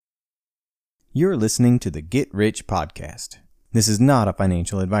You're listening to the Get Rich Podcast. This is not a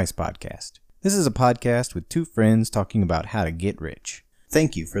financial advice podcast. This is a podcast with two friends talking about how to get rich.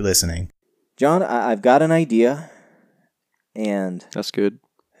 Thank you for listening. John, I've got an idea, and that's good.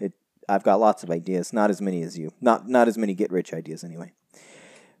 I've got lots of ideas, not as many as you. Not as many get-rich ideas, anyway.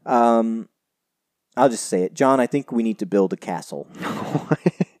 I'll just say it. John, I think we need to build a castle.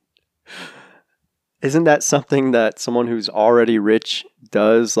 Isn't that something that someone who's already rich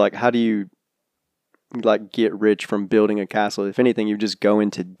does? Like, how do you get rich from building a castle? If anything, you just go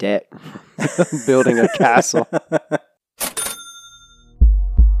into debt building a castle.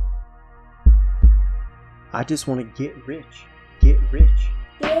 I just want to get rich. Get rich.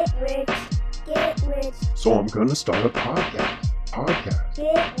 Get rich. Get rich. So I'm gonna start a podcast.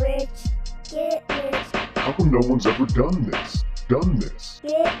 Get rich. Get rich. How come no one's ever done this? Get rich.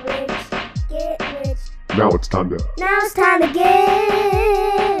 Get rich. Now it's time to get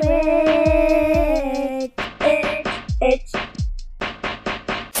rich.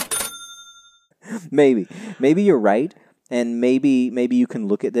 Maybe you're right, and maybe you can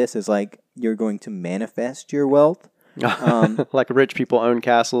look at this as like you're going to manifest your wealth. Like rich people own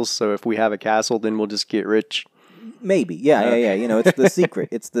castles, so if we have a castle, then we'll just get rich. Maybe, yeah. You know, it's the secret.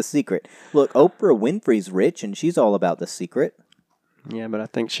 It's the secret. Look, Oprah Winfrey's rich, and she's all about the secret. Yeah, but I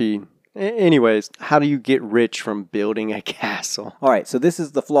think anyways, how do you get rich from building a castle? All right, so this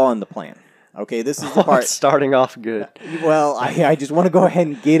is the flaw in the plan. Okay, this is the part. It's starting off good. Well, I just want to go ahead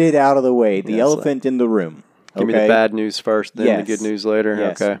and get it out of the way. The elephant in the room. Give me the bad news first, then the good news later.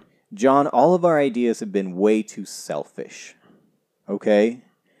 Yes. Okay. John, all of our ideas have been way too selfish. Okay?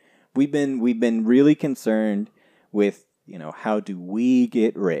 We've been really concerned with, how do we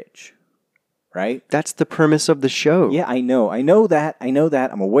get rich? Right? That's the premise of the show. Yeah, I know that.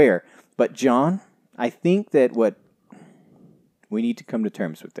 I'm aware. But John, I think that we need to come to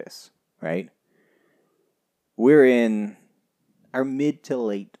terms with this, right? We're in our mid to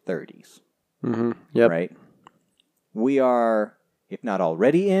late 30s. Mm-hmm. Yep. Right? We are, if not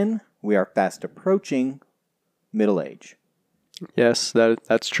already in, we are fast approaching middle age. Yes,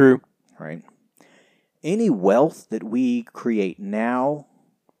 that's true. Right? Any wealth that we create now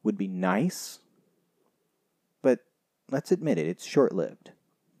would be nice, but let's admit it, it's short-lived.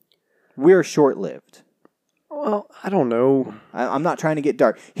 We're short-lived. Well, I don't know. I'm not trying to get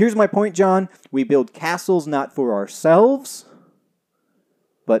dark. Here's my point, John. We build castles not for ourselves,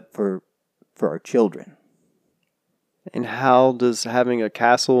 but for our children. And how does having a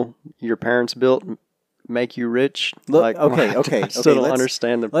castle your parents built make you rich? Look, okay. I still don't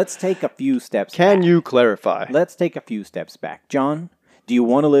understand Let's take a few steps Can back. you clarify? Let's take a few steps back. John, do you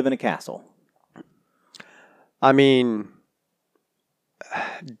want to live in a castle? I mean,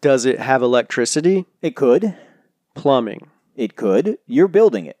 does it have electricity? It could. Plumbing? It could. You're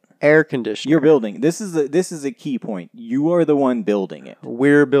building it. Air conditioning? You're building. This is a key point. You are the one building it.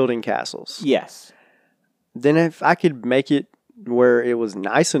 We're building castles. Yes. Then if I could make it where it was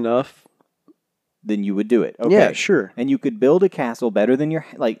nice enough, then you would do it. Okay. Yeah, sure. And you could build a castle better than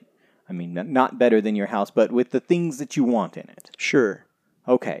not better than your house, but with the things that you want in it. Sure.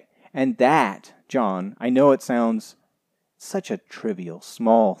 Okay. And that, John, I know it sounds such a trivial,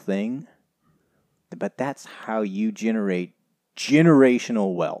 small thing, but that's how you generate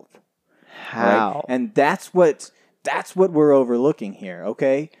generational wealth. How? Right? And that's what we're overlooking here,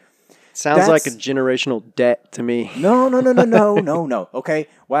 okay? Sounds like a generational debt to me. No. Okay.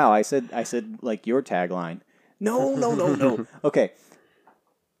 Wow, I said like your tagline. No. Okay.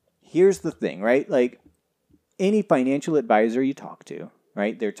 Here's the thing, right? Like any financial advisor you talk to,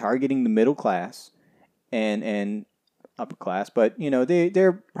 right? They're targeting the middle class and upper class, but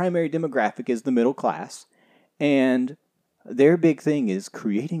their primary demographic is the middle class, and their big thing is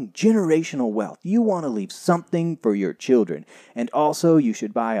creating generational wealth. You want to leave something for your children, and also you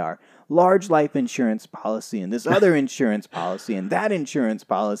should buy our large life insurance policy and this other insurance policy and that insurance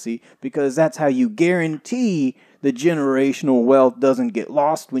policy, because that's how you guarantee the generational wealth doesn't get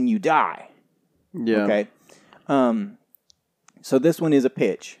lost when you die. Yeah. Okay. So this one is a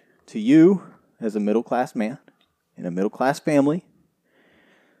pitch to you as a middle-class man in a middle-class family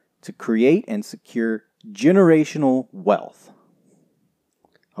to create and secure generational wealth.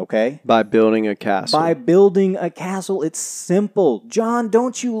 Okay? By building a castle. By building a castle. It's simple. John,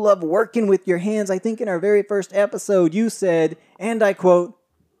 don't you love working with your hands? I think in our very first episode you said, and I quote,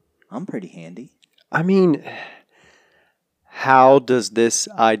 "I'm pretty handy." I mean, how does this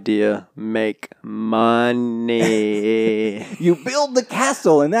idea make money? You build the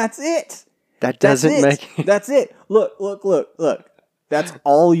castle and that's it. That doesn't make... That's it. Look. That's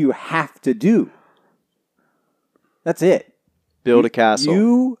all you have to do. That's it. Build a castle.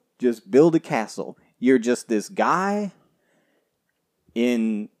 You just build a castle. You're just this guy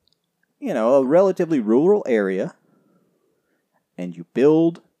in, a relatively rural area, and you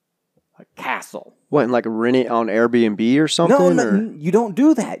build a castle. What, and like rent it on Airbnb or something? No, or? you don't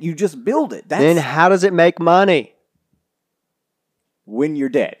do that. You just build it. That's Then how does it make money? when you're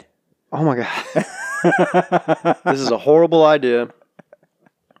dead. Oh my God. This is a horrible idea.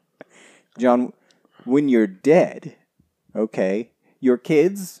 John, when you're dead, okay, your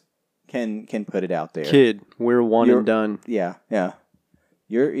kids can put it out there. Kid, we're one You're- and done. Yeah.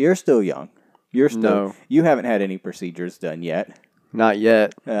 You're still young. No. You haven't had any procedures done yet. Not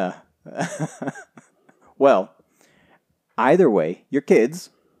yet. Well, either way, your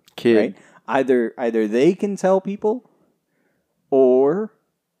kids, Kid. right? Either they can tell people, or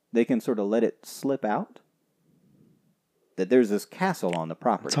they can sort of let it slip out that there's this castle on the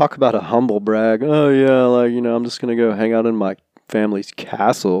property. Talk about a humble brag. Oh yeah, like, I'm just gonna go hang out in my family's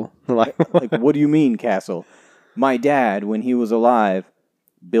castle. Like, Like, what do you mean, castle? My dad, when he was alive,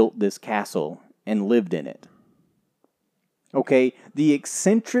 built this castle and lived in it. Okay, the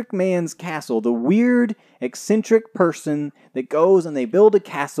eccentric man's castle, the weird, eccentric person that goes and they build a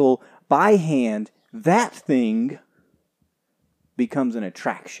castle by hand, that thing becomes an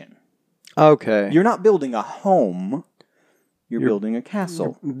attraction. okay. You're not building a home, you're building a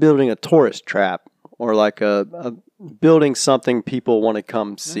castle. building a tourist trap, or like a building something people want to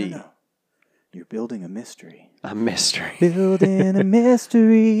come see. No. You're building a mystery. A mystery. Building a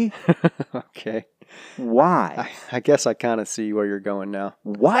mystery. Okay. Why? I guess I kind of see where you're going now.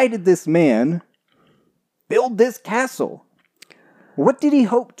 Why did this man build this castle? What did he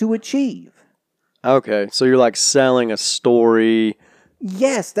hope to achieve? Okay, so you're like selling a story.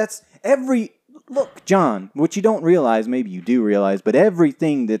 Yes, that's every... Look, John, what you don't realize, maybe you do realize, but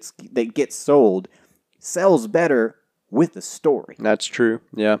everything that gets sold sells better with a story. That's true.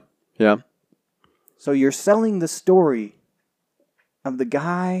 Yeah. Yeah. So you're selling the story of the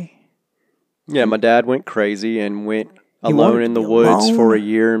guy... Yeah, my dad went crazy and went He alone wanted in to the be woods alone? for a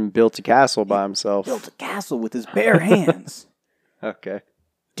year and built a castle by himself. built a castle with his bare hands. Okay.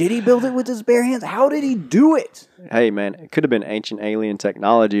 Did he build it with his bare hands? How did he do it? Hey, man, it could have been ancient alien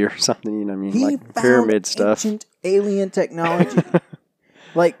technology or something, you know what I mean? He Like found pyramid stuff. ancient alien technology.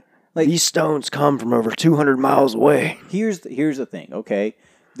 like These stones come from over 200 miles away. here's the thing, okay?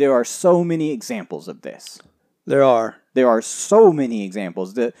 There are so many examples of this. There are. There are so many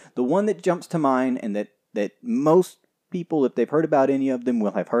examples. The one that jumps to mind and that most people, if they've heard about any of them,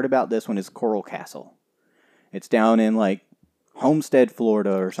 will have heard about this one is Coral Castle. It's down in like Homestead,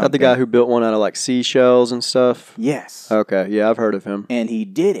 Florida or Is something. that the guy who built one out of like seashells and stuff? Yes. Okay, yeah, I've heard of him. And he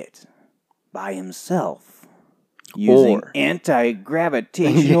did it by himself using Or-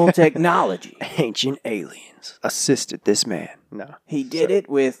 anti-gravitational technology. Ancient aliens assisted this man. No. He did it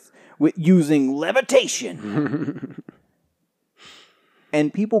with using levitation.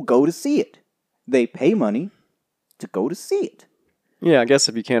 And people go to see it. They pay money to go to see it. Yeah, I guess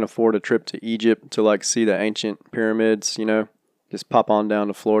if you can't afford a trip to Egypt to like see the ancient pyramids, just pop on down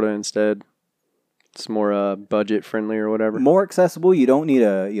to Florida instead. It's more budget friendly or whatever. More accessible. You don't need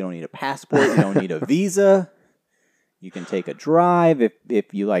a passport. You don't need a visa. You can take a drive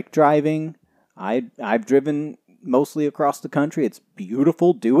if you like driving. I've driven mostly across the country. It's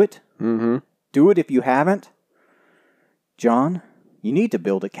beautiful. Do it. Mm-hmm. Do it if you haven't. John, you need to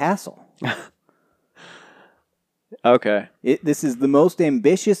build a castle. Okay. This is the most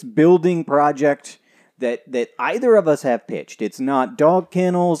ambitious building project that either of us have pitched. It's not dog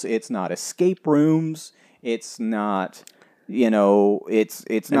kennels. It's not escape rooms. It's not,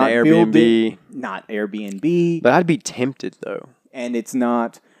 it's An not Airbnb. building, not Airbnb, But I'd be tempted though. and it's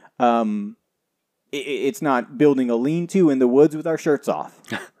not, it's not building a lean-to in the woods with our shirts off.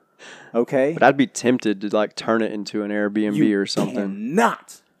 Okay, But I'd be tempted to like turn it into an Airbnb or something.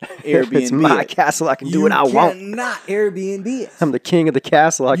 Cannot If Airbnb it's my it. castle, I can do You what I want. cannot Airbnb it. I'm the king of the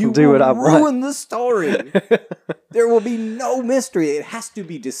castle. I can You do will what I want. ruin the story. There will be no mystery. It has to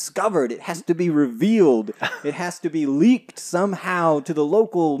be discovered. It has to be revealed. It has to be leaked somehow to the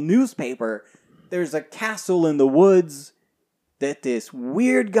local newspaper. There's a castle in the woods that this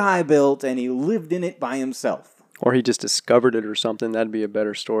weird guy built, and he lived in it by himself. Or he just discovered it or something. That'd be a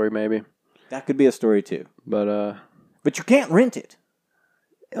better story, maybe. That could be a story too. But But you can't rent it.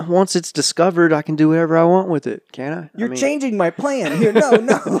 once it's discovered, I can do whatever I want with it, can't I? You're changing my plan here.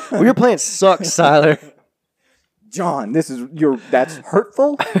 No. Well, your plan sucks, Tyler. John, that's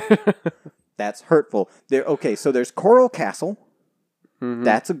hurtful. That's hurtful. Okay, so there's Coral Castle.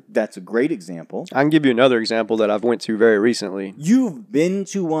 That's a great example. I can give you another example that I've went to very recently. You've been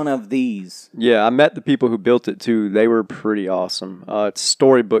to one of these. Yeah, I met the people who built it too. They were pretty awesome. It's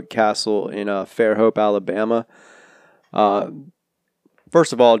Storybook Castle in Fairhope, Alabama.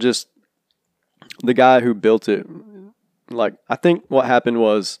 First of all, just the guy who built it, like, I think what happened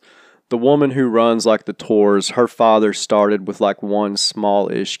was the woman who runs like the tours, her father started with like one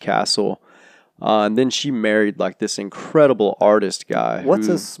small-ish castle. And then she married like this incredible artist guy. What's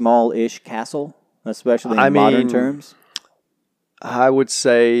a small-ish castle, especially in modern terms? I would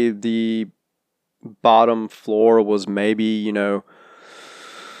say the bottom floor was maybe,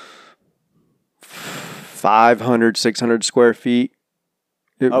 500, 600 square feet.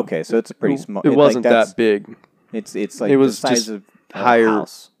 Okay, so it's a pretty small. It wasn't that big. It's like it was the size just of a higher.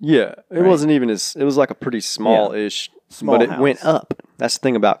 house. Yeah, it Right. wasn't even as. It was like a pretty small-ish, Small but it house. went up. That's the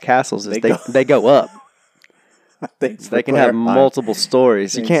thing about castles is They they go up. Thanks for They can have clarifying. multiple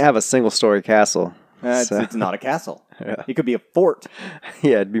stories. You Thanks. can't have a single-story castle. So- It's not a castle. Yeah. It could be a fort,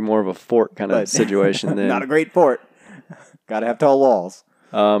 Yeah, it'd be more of a fort kind of but situation then. not a great fort. Got to have tall walls.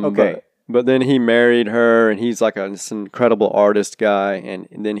 Okay. But then he married her, and he's like this incredible artist guy, and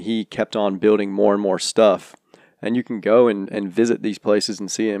then he kept on building more and more stuff. And you can go and visit these places and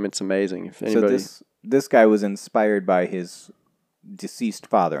see them. It's amazing. If anybody, So this guy was inspired by his deceased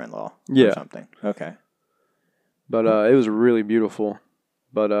father-in-law or Yeah. something. Okay. but it was really beautiful.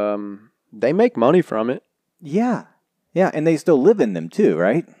 But they make money from it. Yeah. Yeah, and they still live in them too,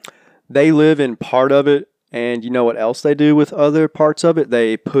 right? They live in part of it, and you know what else they do with other parts of it?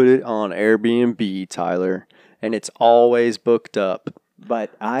 They put it on Airbnb, Tyler, and it's always booked up.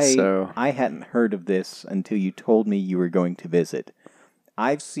 But I hadn't heard of this until you told me you were going to visit.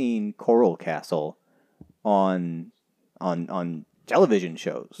 I've seen Coral Castle on television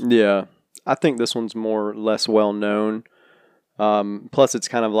shows. Yeah, I think this one's less well known. Plus, it's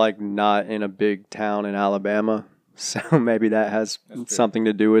kind of like not in a big town in Alabama, so maybe that has something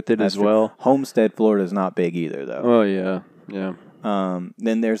to do with it That's as true. well. Homestead, Florida is not big either, though. Oh yeah, yeah,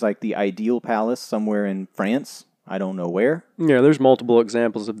 Then there's like the Ideal Palace somewhere in France. I don't know where. yeah. There's multiple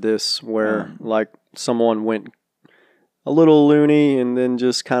examples of this where like someone went a little loony and then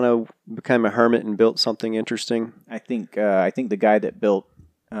just kind of became a hermit and built something interesting. I think the guy that built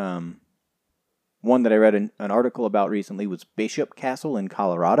one that I read an article about recently was Bishop Castle in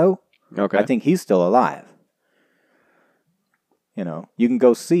Colorado. Okay, I think he's still alive. You can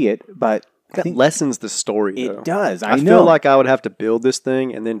go see it, but I that think lessens the story. Though. it does. I know. feel like I would have to build this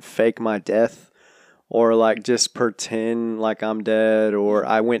thing and then fake my death. Or like just pretend like I'm dead or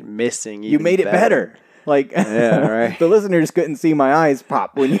I went missing. you made it better. Like Yeah, right. the listeners couldn't see my eyes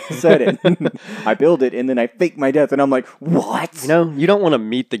pop when you said it. I built it and then I faked my death, and I'm like, what? You don't want to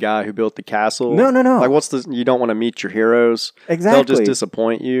meet the guy who built the castle. No. Like, you don't want to meet your heroes. Exactly. They'll just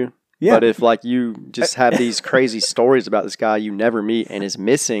disappoint you. Yeah. But if like you just have these crazy stories about this guy you never meet and is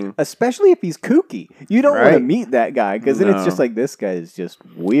missing, Especially if he's kooky. You don't want to Right. meet that guy because then it's No. just like, this guy is just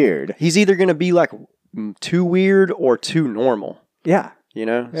weird. he's either going to be like too weird or too normal. Yeah.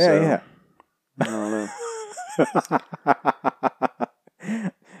 Yeah. Yeah. I don't know.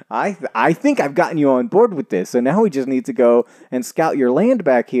 I think I've gotten you on board with this. So now we just need to go and scout your land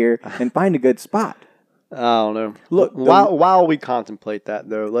back here and find a good spot. I don't know. Look, while we contemplate that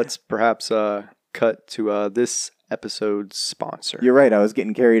though, let's perhaps cut to this episode's sponsor. You're right. I was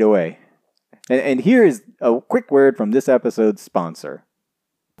getting carried away. And here is a quick word from this episode's sponsor.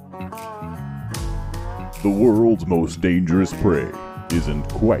 The world's most dangerous prey isn't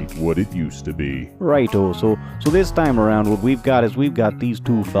quite what it used to be. Righto, so this time around what we've got these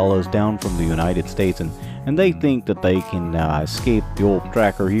two fellas down from the United States and they think that they can escape the old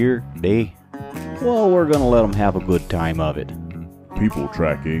tracker here. Well, we're gonna let them have a good time of it. People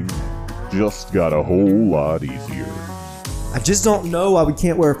tracking just got a whole lot easier. I just don't know why we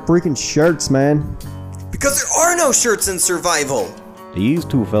can't wear freaking shirts, man. Because there are no shirts in survival. These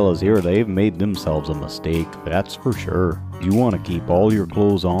two fellas here, they've made themselves a mistake, that's for sure. You want to keep all your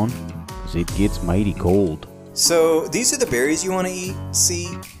clothes on, because it gets mighty cold. So these are the berries you want to eat? See,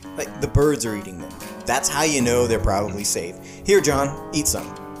 like the birds are eating them. That's how you know they're probably safe. Here, John, eat some.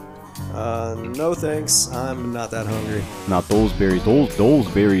 No thanks. I'm not that hungry. Not those berries, those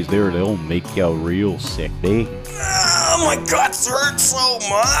berries there, they'll make you real sick, Oh, my guts hurt so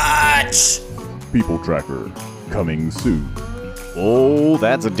much! People tracker coming soon. Oh,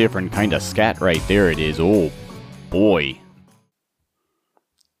 that's a different kind of scat right there, it is. Oh, boy.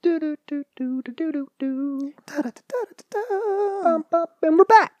 And we're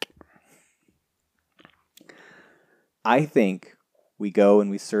back. I think we go and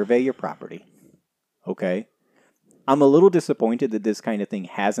we survey your property. Okay? I'm a little disappointed that this kind of thing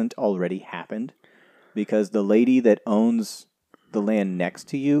hasn't already happened, because the lady that owns the land next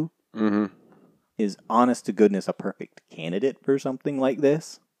to you is, honest to goodness, a perfect candidate for something like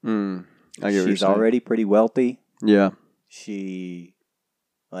this. I get what you're She's saying. already pretty wealthy. Yeah. She,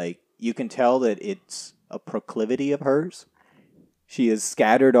 you can tell that it's a proclivity of hers. She has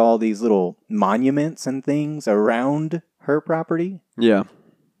scattered all these little monuments and things around her property. Yeah.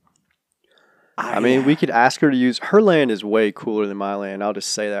 I mean, we could ask her to use... Her land is way cooler than my land. I'll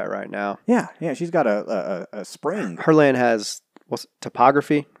just say that right now. Yeah, she's got a spring. Her land has... What's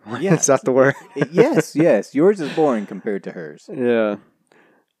topography? Yeah. Is that the word? Yes. Yours is boring compared to hers. Yeah.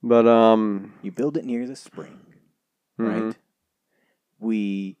 But, You build it near the spring, mhm.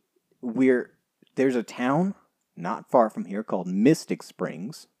 right? There's a town not far from here called Mystic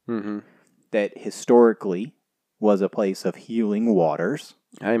Springs that historically was a place of healing waters.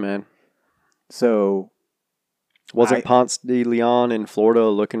 Hey, man. So... Wasn't Ponce de Leon in Florida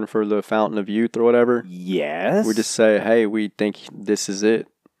looking for the Fountain of Youth or whatever? Yes. We just say, hey, we think this is it.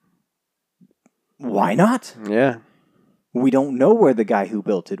 Why not? Yeah. We don't know where the guy who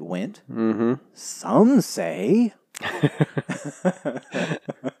built it went. Mm-hmm. Some say.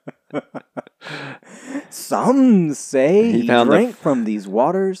 Some say he drank from these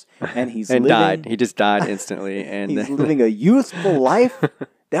waters and died. He just died instantly. And he's living a youthful life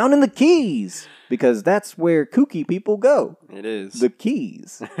down in the Keys, because that's where kooky people go. It is. The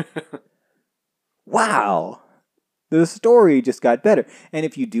Keys. Wow. The story just got better. And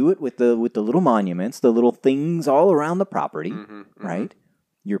if you do it with the little monuments, the little things all around the property, right?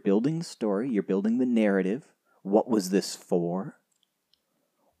 You're building the story, you're building the narrative. What was this for?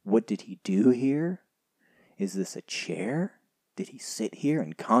 What did he do here? Is this a chair? Did he sit here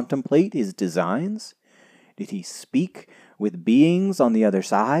and contemplate his designs? Did he speak with beings on the other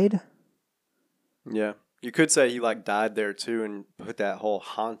side? Yeah. You could say he died there too and put that whole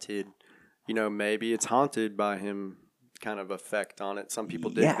haunted, maybe it's haunted by him kind of effect on it. Some people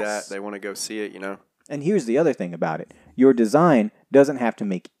dig that. They want to go see it, And here's the other thing about it. Your design doesn't have to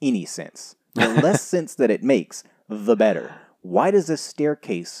make any sense. The less sense that it makes, the better. Why does this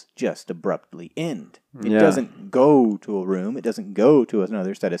staircase just abruptly end? It doesn't go to a room. It doesn't go to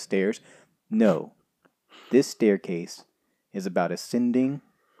another set of stairs. No. This staircase is about ascending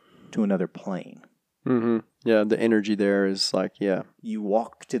to another plane. Mm-hmm. Yeah, the energy there is You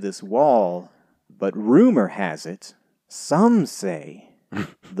walk to this wall, but rumor has it, some say,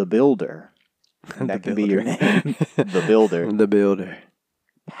 the builder, that could be your name, the builder. The builder.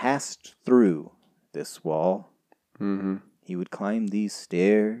 Passed through this wall. Mm-hmm. He would climb these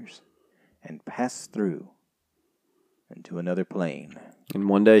stairs and pass through into another plane. And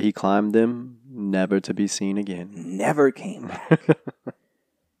one day he climbed them, never to be seen again. Never came back.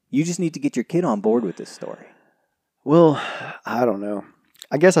 You just need to get your kid on board with this story. Well, I don't know.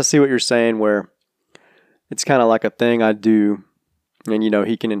 I guess I see what you're saying, where it's kind of like a thing I do, and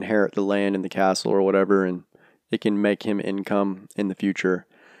he can inherit the land and the castle or whatever, and it can make him income in the future.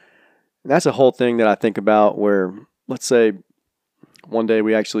 And that's a whole thing that I think about, where let's say one day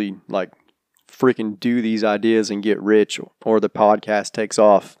we actually freaking do these ideas and get rich, or the podcast takes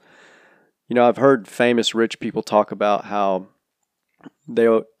off. I've heard famous rich people talk about how they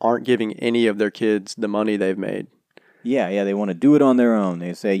aren't giving any of their kids the money they've made. Yeah, they want to do it on their own.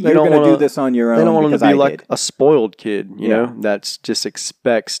 They say, you're going to do this on your own. They don't want them to be like a spoiled kid, you know, that just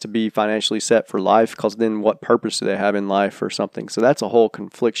expects to be financially set for life, because then what purpose do they have in life or something? So that's a whole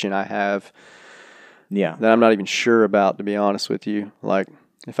confliction I have that I'm not even sure about, to be honest with you.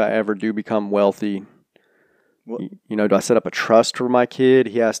 If I ever do become wealthy, do I set up a trust for my kid?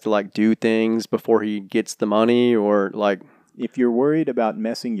 He has to do things before he gets the money, or If you're worried about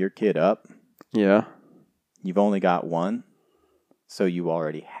messing your kid up, you've only got one, so you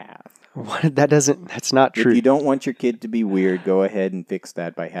already have. What? That's not true. If you don't want your kid to be weird, go ahead and fix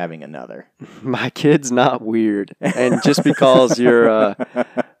that by having another. My kid's not weird. And just because you're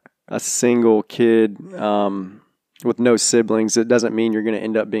a single kid with no siblings, it doesn't mean you're going to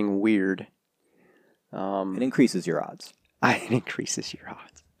end up being weird. It increases your odds. It increases your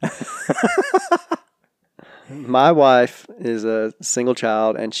odds. My wife is a single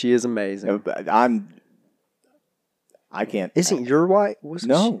child, and she is amazing. I can't. Isn't your wife?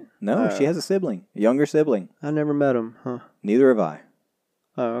 No, she has a sibling, a younger sibling. I never met him, huh? Neither have I.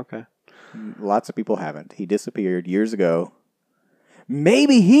 Oh, okay. Lots of people haven't. He disappeared years ago.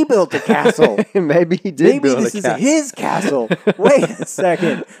 Maybe he built a castle. Maybe he did build a castle. Maybe this is his castle. Wait a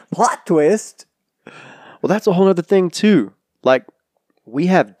second. Plot twist. Well, that's a whole other thing, too. We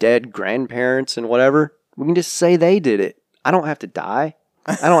have dead grandparents and whatever. We can just say they did it. I don't have to die.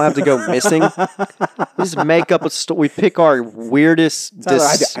 I don't have to go missing. We just make up a story. We pick our weirdest.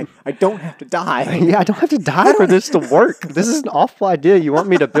 Tyler, I don't have to die. Yeah, I don't have to die for this to work. This is an awful idea. You want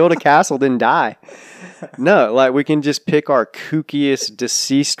me to build a castle, then die? No, like we can just pick our kookiest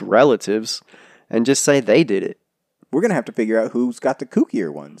deceased relatives and just say they did it. We're going to have to figure out who's got the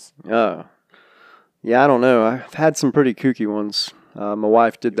kookier ones. Oh. Yeah, I don't know. I've had some pretty kooky ones. My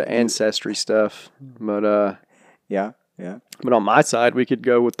wife did the ancestry stuff, but Yeah. But on my side, we could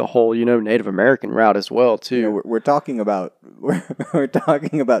go with the whole, Native American route as well too. You know, we're talking about we're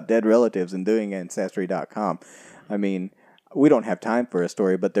talking about dead relatives and doing Ancestry.com. I mean, we don't have time for a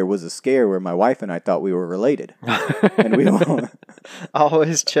story, but there was a scare where my wife and I thought we were related, and we don't.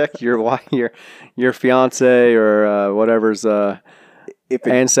 Always check your fiance or whatever's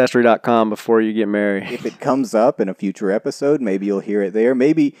Ancestry.com before you get married. If it comes up in a future episode, maybe you'll hear it there.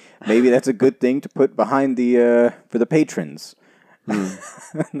 Maybe that's a good thing to put behind the for the patrons.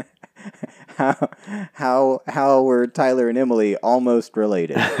 How were Tyler and Emily almost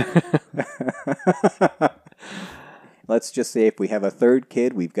related? Let's just say if we have a third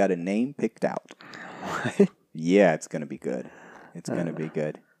kid, we've got a name picked out. Yeah, it's gonna be good. It's gonna be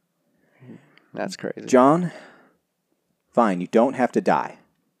good. That's crazy. John, fine, you don't have to die.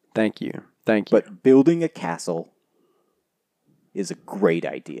 Thank you. But building a castle is a great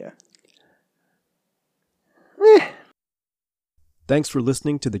idea. Thanks for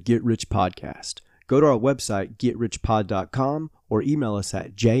listening to the Get Rich Podcast. Go to our website, getrichpod.com, or email us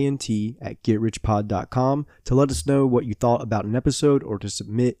at jnt@getrichpod.com to let us know what you thought about an episode or to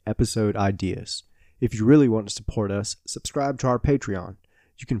submit episode ideas. If you really want to support us, subscribe to our Patreon.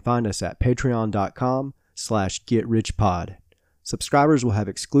 You can find us at patreon.com/getrichpod. Subscribers will have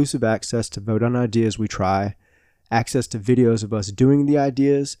exclusive access to vote on ideas we try, access to videos of us doing the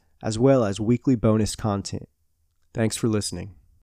ideas, as well as weekly bonus content. Thanks for listening.